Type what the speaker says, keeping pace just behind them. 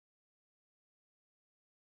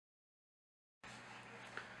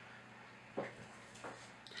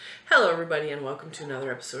Hello everybody and welcome to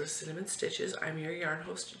another episode of Cinnamon Stitches. I'm your yarn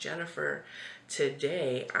host Jennifer.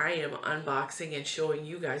 Today I am unboxing and showing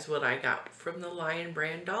you guys what I got from the Lion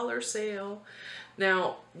Brand dollar sale.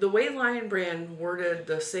 Now the way Lion Brand worded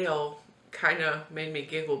the sale kind of made me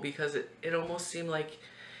giggle because it almost seemed like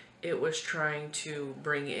it was trying to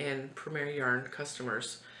bring in Premier Yarn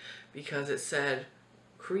customers because it said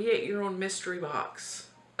create your own mystery box.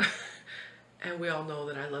 And we all know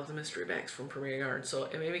that I love the mystery bags from Premier Yarn, so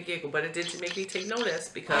it made me giggle, but it did make me take notice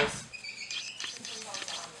because...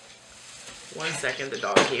 One second, the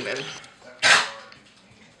dog came in.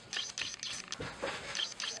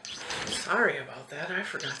 Sorry about that, I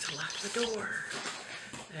forgot to lock the door.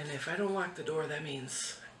 And if I don't lock the door, that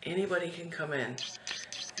means anybody can come in.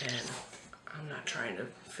 And I'm not trying to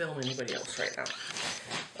film anybody else right now.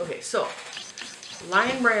 Okay, so,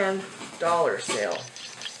 Lion Brand dollar sale.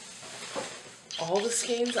 All the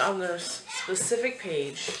skeins on their specific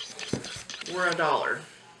page were $1,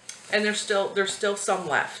 and there's still some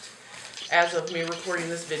left as of me recording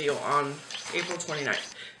this video on April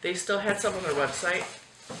 29th. They still had some on their website.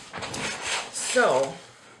 So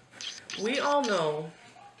we all know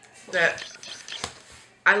that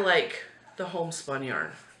I like the homespun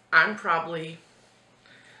yarn. I'm probably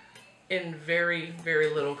in very,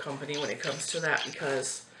 very little company when it comes to that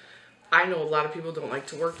because I know a lot of people don't like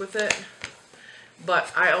to work with it.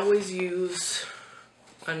 But I always use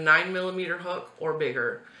a 9mm hook or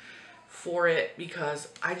bigger for it because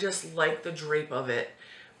I just like the drape of it.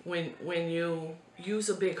 When you use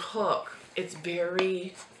a big hook, it's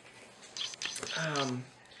very,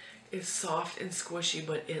 it's soft and squishy,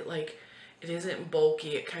 but it isn't bulky.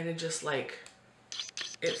 It kind of just like,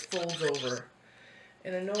 it folds over.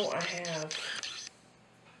 And I know I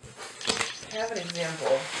have an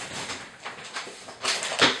example.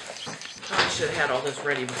 I should have had all this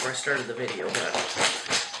ready before I started the video,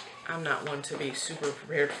 but I'm not one to be super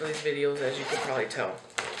prepared for these videos, as you could probably tell.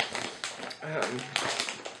 I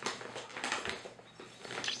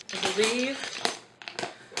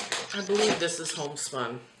believe this is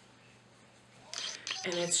homespun,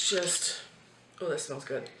 and it's just, oh, that smells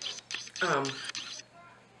good.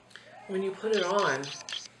 When you put it on,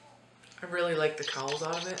 I really like the cowls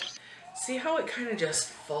out of it. See how it kind of just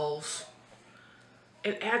falls?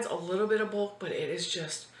 It adds a little bit of bulk, but it is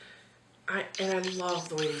just, I love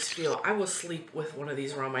the way these feel. I will sleep with one of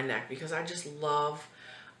these around my neck because I love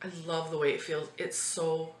the way it feels. It's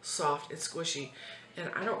so soft and squishy. And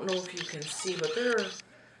I don't know if you can see, but there are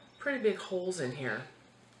pretty big holes in here.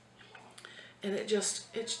 And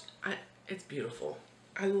it's beautiful.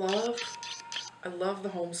 I love the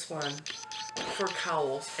homespun for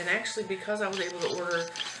cowls. And actually, because I was able to order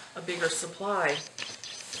a bigger supply,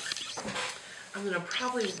 I'm gonna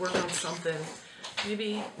probably work on something,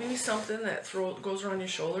 maybe something that goes around your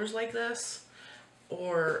shoulders like this,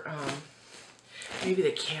 or maybe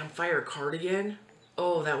the campfire cardigan.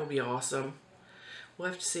 Oh, that would be awesome. We'll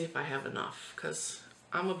have to see if I have enough, because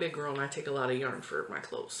I'm a big girl and I take a lot of yarn for my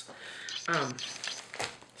clothes.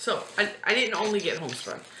 So I didn't only get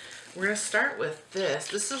homespun. We're gonna start with this.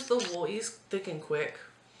 This is the Wool-Ease Thick and Quick,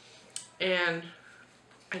 and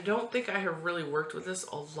I don't think I have really worked with this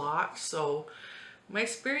a lot, so my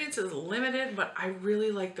experience is limited, but I really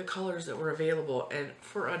like the colors that were available, and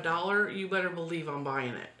for $1, you better believe I'm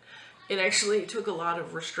buying it. It actually took a lot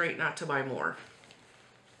of restraint not to buy more.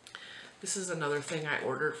 This is another thing I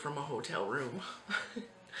ordered from a hotel room.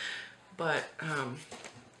 But,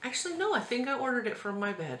 actually no, I think I ordered it from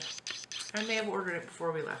my bed. I may have ordered it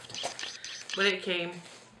before we left. But it came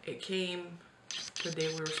the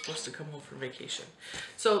day we were supposed to come home from vacation.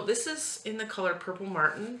 So this is in the color Purple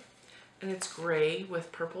Martin, and it's gray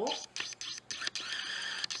with purple.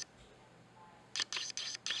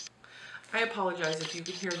 I apologize if you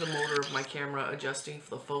can hear the motor of my camera adjusting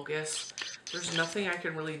for the focus. There's nothing I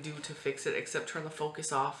can really do to fix it except turn the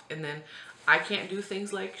focus off, and then I can't do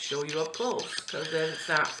things like show you up close because then it's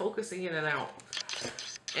not focusing in and out.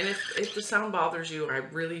 And if the sound bothers you, I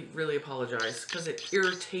really, really apologize because it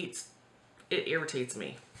irritates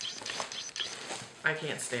me. I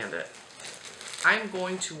can't stand it. I'm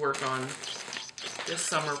going to work on this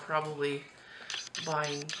summer probably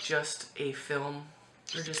buying just a film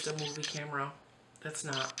or just a movie camera that's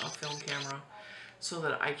not a film camera so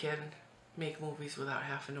that I can make movies without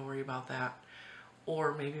having to worry about that.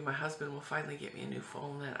 Or maybe my husband will finally get me a new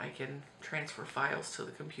phone that I can transfer files to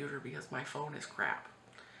the computer because my phone is crap.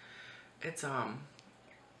 It's a,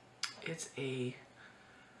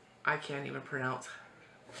 I can't even pronounce,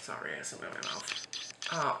 sorry, I have something in my mouth.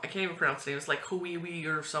 I can't even pronounce the name. It's like Huiwi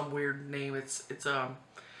or some weird name. It's a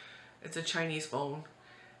Chinese phone,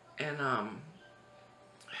 and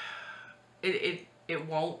it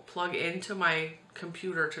won't plug into my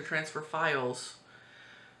computer to transfer files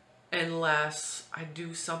unless I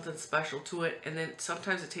do something special to it, and then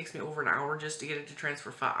sometimes it takes me over an hour just to get it to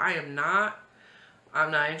transfer file. I'm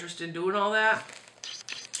not interested in doing all that.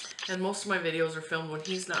 And most of my videos are filmed when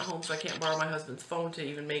he's not home, so I can't borrow my husband's phone to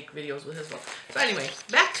even make videos with his phone. So anyway,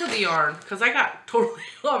 back to the yarn, because I got totally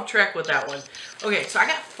off track with that one. Okay, so I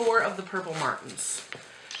got 4 of the Purple Martins.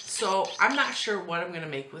 So I'm not sure what I'm going to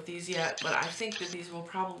make with these yet, but I think that these will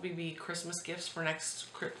probably be Christmas gifts for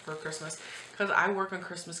Christmas, because I work on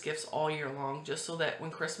Christmas gifts all year long, just so that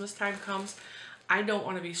when Christmas time comes, I don't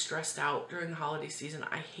want to be stressed out during the holiday season.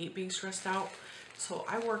 I hate being stressed out, so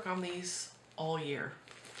I work on these all year.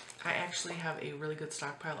 I actually have a really good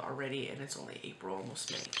stockpile already, and it's only April,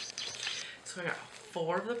 almost May. So I got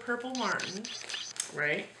 4 of the Purple Martin,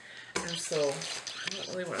 right? And so I don't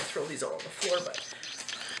really want to throw these all on the floor, but...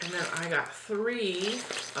 And then I got 3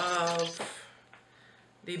 of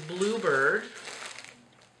the Bluebird.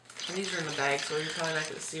 And these are in the bag, so you're probably not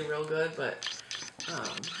going to see real good, but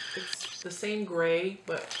it's the same gray,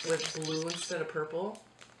 but with blue instead of purple.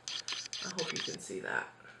 I hope you can see that.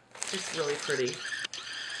 It's really pretty.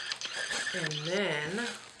 And then,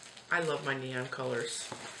 I love my neon colors.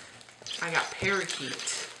 I got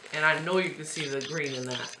Parakeet, and I know you can see the green in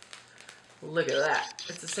that. Look at that.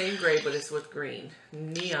 It's the same gray, but it's with green.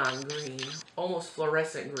 Neon green. Almost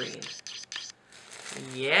fluorescent green.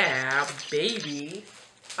 Yeah, baby.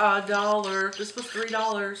 $1. This was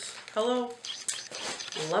 $3. Hello.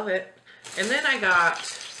 Love it. And then I got,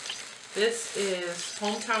 this is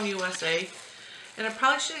Hometown USA. And I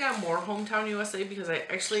probably should have got more Hometown USA because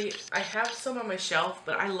I have some on my shelf,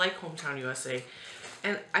 but I like Hometown USA.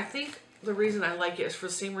 And I think the reason I like it is for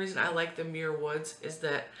the same reason I like the Muir Woods, is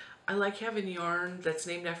that I like having yarn that's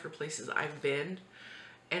named after places I've been.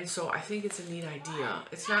 And so I think it's a neat idea.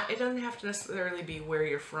 It doesn't have to necessarily be where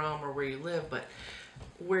you're from or where you live, but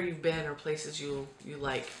where you've been or places you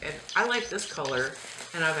like. And I like this color,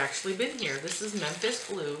 and I've actually been here. This is Memphis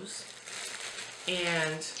Blues,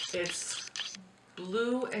 and it's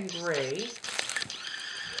blue and gray.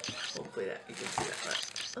 Hopefully that you can see that.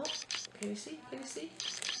 But, oh, can you see? Can you see?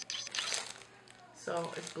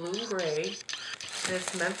 So it's blue and gray, and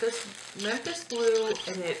it's Memphis Blue,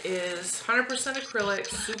 and it is 100% acrylic,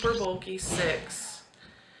 super bulky, 6,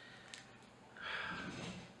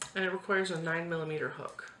 and it requires a 9mm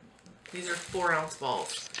hook. These are 4-ounce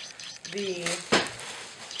balls. The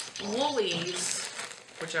Woolies,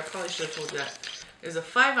 which I probably should have told you that, is a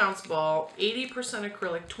 5-ounce ball, 80%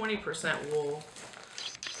 acrylic, 20% wool,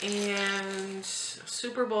 and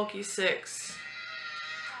super bulky 6,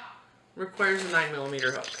 requires a 9mm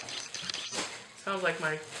hook. Sounds like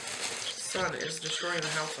my son is destroying the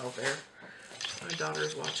house out there. My daughter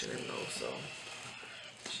is watching him though, so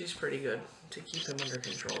she's pretty good to keep him under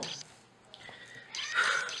control.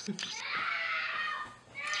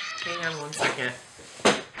 Hang on one second.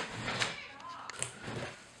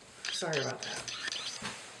 Sorry about that.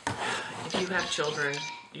 If you have children,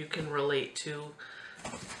 you can relate to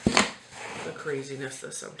the craziness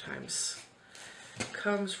that sometimes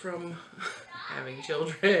comes from having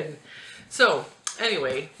children. So,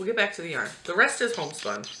 anyway, we'll get back to the yarn. The rest is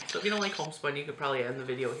homespun. So if you don't like homespun, you could probably end the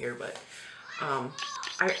video here, but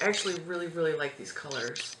I actually really, really like these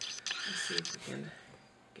colors. Let's see if we can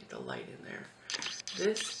get the light in there.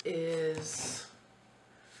 This is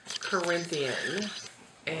Corinthian,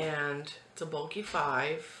 and it's a bulky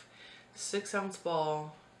 5, 6-ounce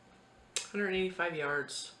ball, 185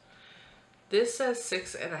 yards. This says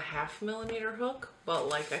 6.5mm hook, but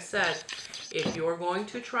like I said, if you're going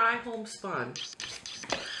to try homespun,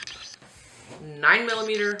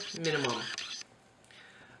 9mm minimum.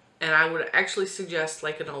 And I would actually suggest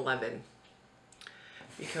like an 11,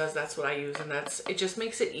 because that's what I use, and it just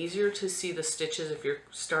makes it easier to see the stitches if you're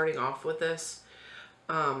starting off with this.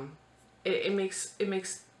 It makes,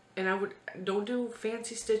 and don't do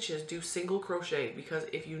fancy stitches, do single crochet, because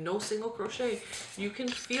if you know single crochet, you can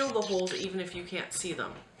feel the holes even if you can't see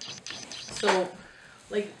them. So,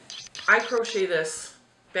 like, I crochet this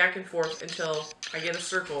back and forth until I get a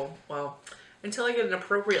circle, well, until I get an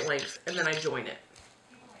appropriate length, and then I join it.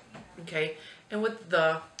 Okay, and with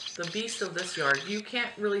the beast of this yarn, you can't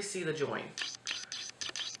really see the join.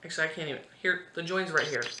 Actually, I can't even, here, the join's right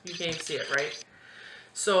here. You can't even see it, right?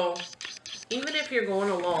 So, even if you're going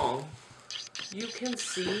along, you can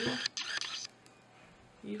see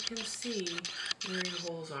where your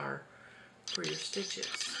holes are for your stitches.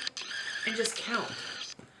 And just count.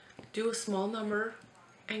 Do a small number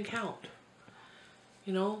and count.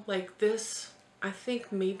 You know, like this, I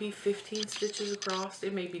think maybe 15 stitches across.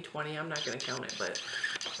 It may be 20. I'm not going to count it, but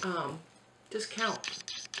Just count.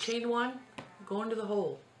 Chain one, go into the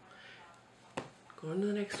hole. Go into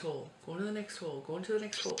the next hole. Go into the next hole. Go into the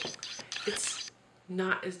next hole. It's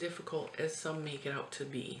not as difficult as some make it out to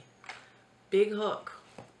be. Big hook,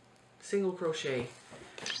 single crochet.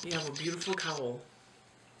 You have a beautiful cowl.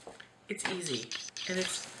 It's easy. And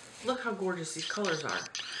it's, look how gorgeous these colors are.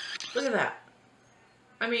 Look at that.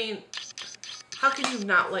 I mean, how can you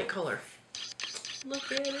not like color?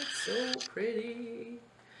 Look at it, so pretty.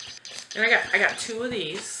 And I got two of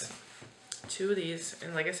these,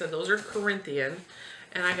 and like I said, those are Corinthian,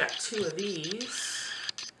 and I got two of these.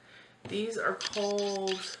 These are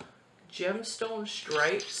called Gemstone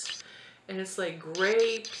Stripes, and it's like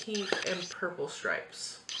gray, pink, and purple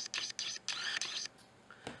stripes.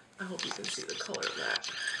 I hope you can see the color of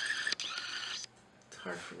that. It's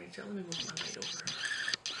hard for me to, let me move my light over.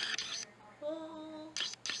 Oh.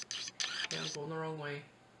 Yeah, I'm going the wrong way.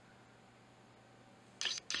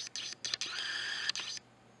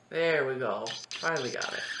 There we go. Finally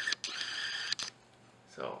got it.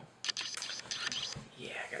 So, yeah,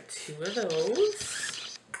 I got two of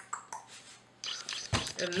those.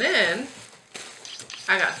 And then,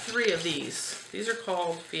 I got three of these. These are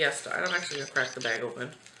called Fiesta. I'm actually going to crack the bag open.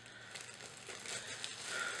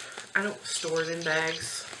 I don't store it in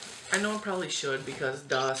bags. I know I probably should because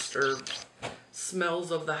dust or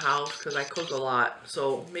smells of the house, because I cook a lot.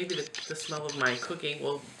 So maybe the smell of my cooking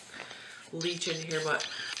will leach in here, but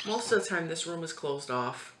most of the time this room is closed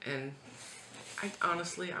off, and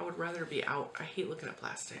honestly, I would rather be out. I hate looking at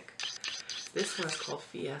plastic. This one is called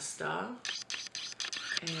Fiesta,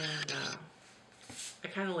 and I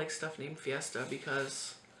kind of like stuff named Fiesta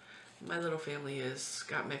because my little family is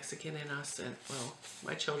got Mexican in us, and well,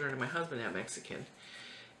 my children and my husband have Mexican,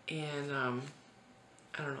 and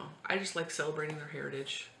I don't know, I just like celebrating their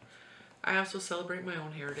heritage. I also celebrate my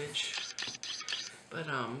own heritage, but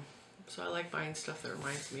so I like buying stuff that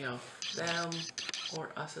reminds me of them or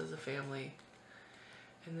us as a family.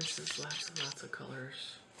 And this is lots of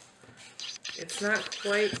colors. It's not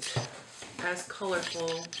quite as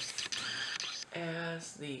colorful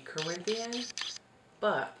as the Corinthian,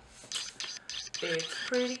 but it's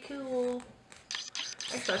pretty cool.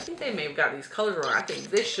 Actually, I think they may have got these colors wrong. I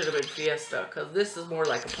think this should have been Fiesta, because this is more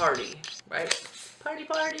like a party, right? Party,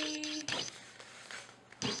 party!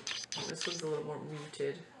 This one's a little more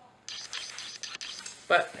muted.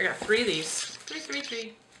 But I got three of these.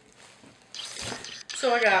 Three.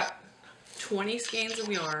 So I got 20 skeins of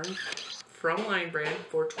yarn from Line Brand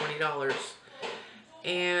for $20.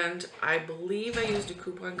 And I believe I used a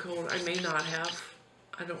coupon code. I may not have.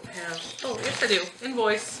 I don't have. Oh, yes I do.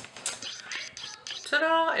 Invoice.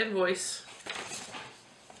 Ta-da! Invoice.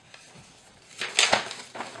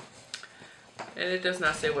 And it does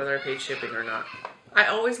not say whether I paid shipping or not. I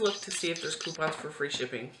always look to see if there's coupons for free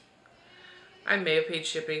shipping. I may have paid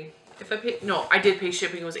shipping. If I paid, no, I did pay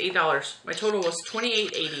shipping. It was $8. My total was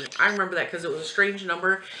 $28.80. I remember that because it was a strange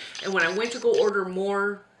number. And when I went to go order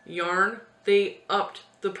more yarn, they upped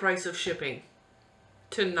the price of shipping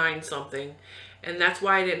to $9 something. And that's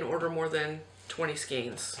why I didn't order more than 20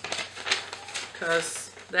 skeins.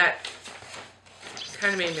 Because that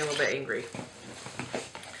kind of made me a little bit angry.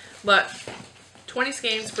 But 20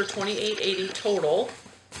 skeins for $28.80 total.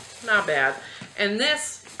 Not bad. And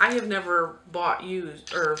this, I have never bought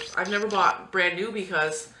used, or I've never bought brand new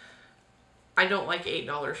because I don't like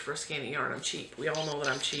 $8 for a skein of yarn. I'm cheap. We all know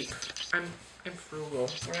that I'm cheap. I'm frugal.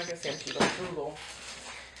 We're not going to say I'm cheap, I'm frugal.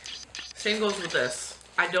 Same goes with this.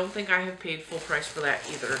 I don't think I have paid full price for that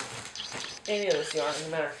either. Any of this yarn, as a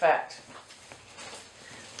matter of fact.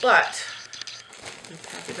 But, let me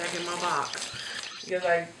pack it back in my box because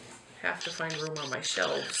I have to find room on my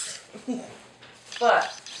shelves.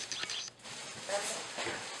 But,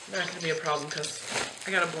 that's not going to be a problem because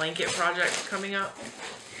I got a blanket project coming up,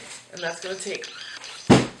 and that's going to take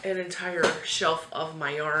an entire shelf of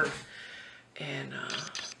my yarn, and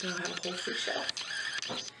then I'll have a whole free shelf.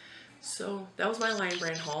 So that was my Line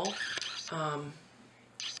Brand haul.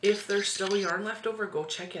 If there's still yarn left over, go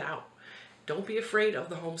check it out. Don't be afraid of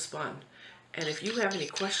the homespun. And if you have any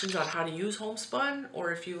questions on how to use homespun,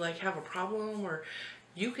 or if you like have a problem, or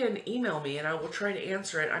you can email me and I will try to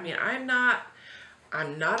answer it. I mean, I'm not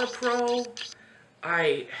a pro.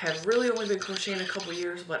 I have really only been crocheting a couple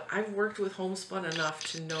years, but I've worked with homespun enough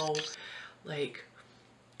to know, like,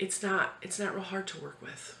 it's not real hard to work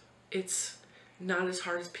with. It's not as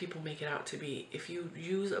hard as people make it out to be. If you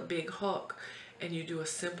use a big hook and you do a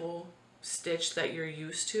simple stitch that you're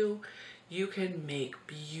used to, you can make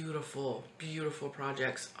beautiful, beautiful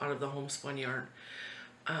projects out of the homespun yarn.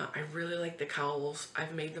 I really like the cowls.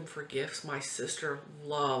 I've made them for gifts. My sister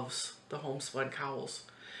loves the homespun cowls.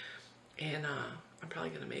 And I'm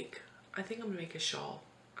probably gonna make, I think I'm gonna make a shawl.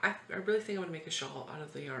 I really think I'm gonna make a shawl out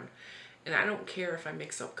of the yarn. And I don't care if I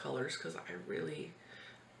mix up colors, because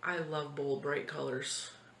I love bold, bright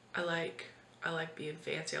colors. I like being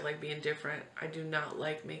fancy. I like being different. I do not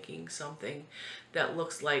like making something that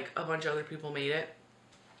looks like a bunch of other people made it.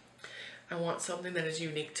 I want something that is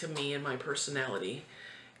unique to me and my personality.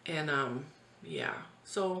 And yeah,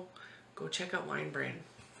 so go check out Lion Brand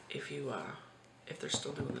if they're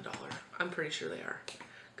still doing the $1. I'm pretty sure they are,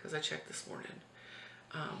 because I checked this morning.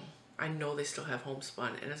 I know they still have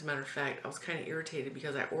homespun, and as a matter of fact, I was kind of irritated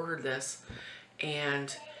because I ordered this,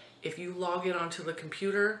 and if you log in onto the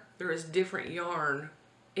computer, there is different yarn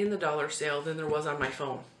in the $1 sale than there was on my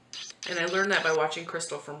phone. And I learned that by watching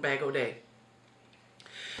Crystal from Bag O' Day.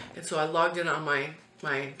 And so I logged in on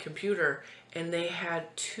my computer, and they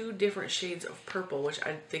had 2 different shades of purple, which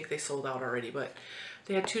I think they sold out already, but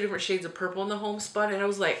they had 2 different shades of purple in the homespun, and I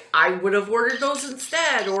was like, I would have ordered those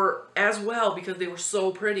instead, or as well, because they were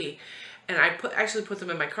so pretty. And I actually put them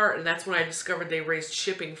in my cart, and that's when I discovered they raised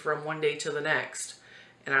shipping from one day to the next.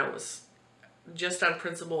 And I was, just on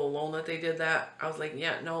principle alone that they did that, I was like,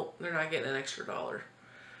 yeah, no, they're not getting an extra $1.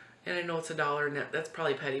 And I know it's $1, and that's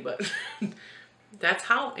probably petty, but that's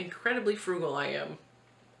how incredibly frugal I am.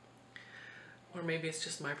 Or maybe it's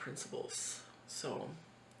just my principles. So,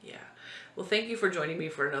 yeah. Well, thank you for joining me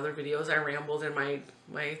for another video. As I rambled and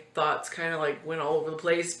my thoughts kind of like went all over the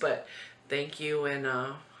place, but thank you, and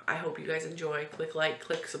I hope you guys enjoy. Click like,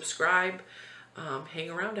 click subscribe. Hang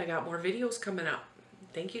around. I got more videos coming up.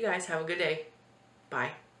 Thank you guys. Have a good day.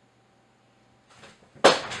 Bye.